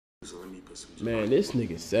So let me put some. Man, this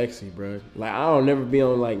nigga sexy, bro. Like, I don't never be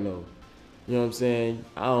on, like, no, you know what I'm saying?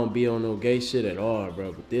 I don't be on no gay shit at all,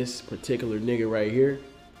 bro. But this particular nigga right here,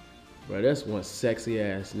 bro, that's one sexy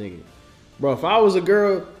ass nigga. Bro, if I was a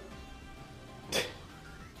girl,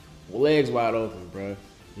 legs wide open, bro.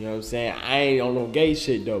 You know what I'm saying? I ain't on no gay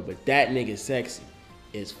shit though, but that nigga sexy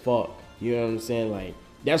as fuck. You know what I'm saying? Like,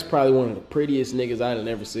 that's probably one of the prettiest niggas I'd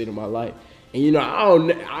ever seen in my life. And you know,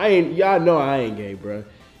 y'all know I ain't gay, bro.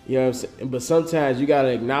 You know what I'm saying? But sometimes you gotta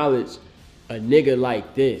acknowledge a nigga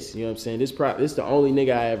like this. You know what I'm saying? This the only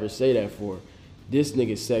nigga I ever say that for. This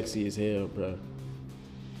nigga sexy as hell, bro.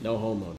 No homo.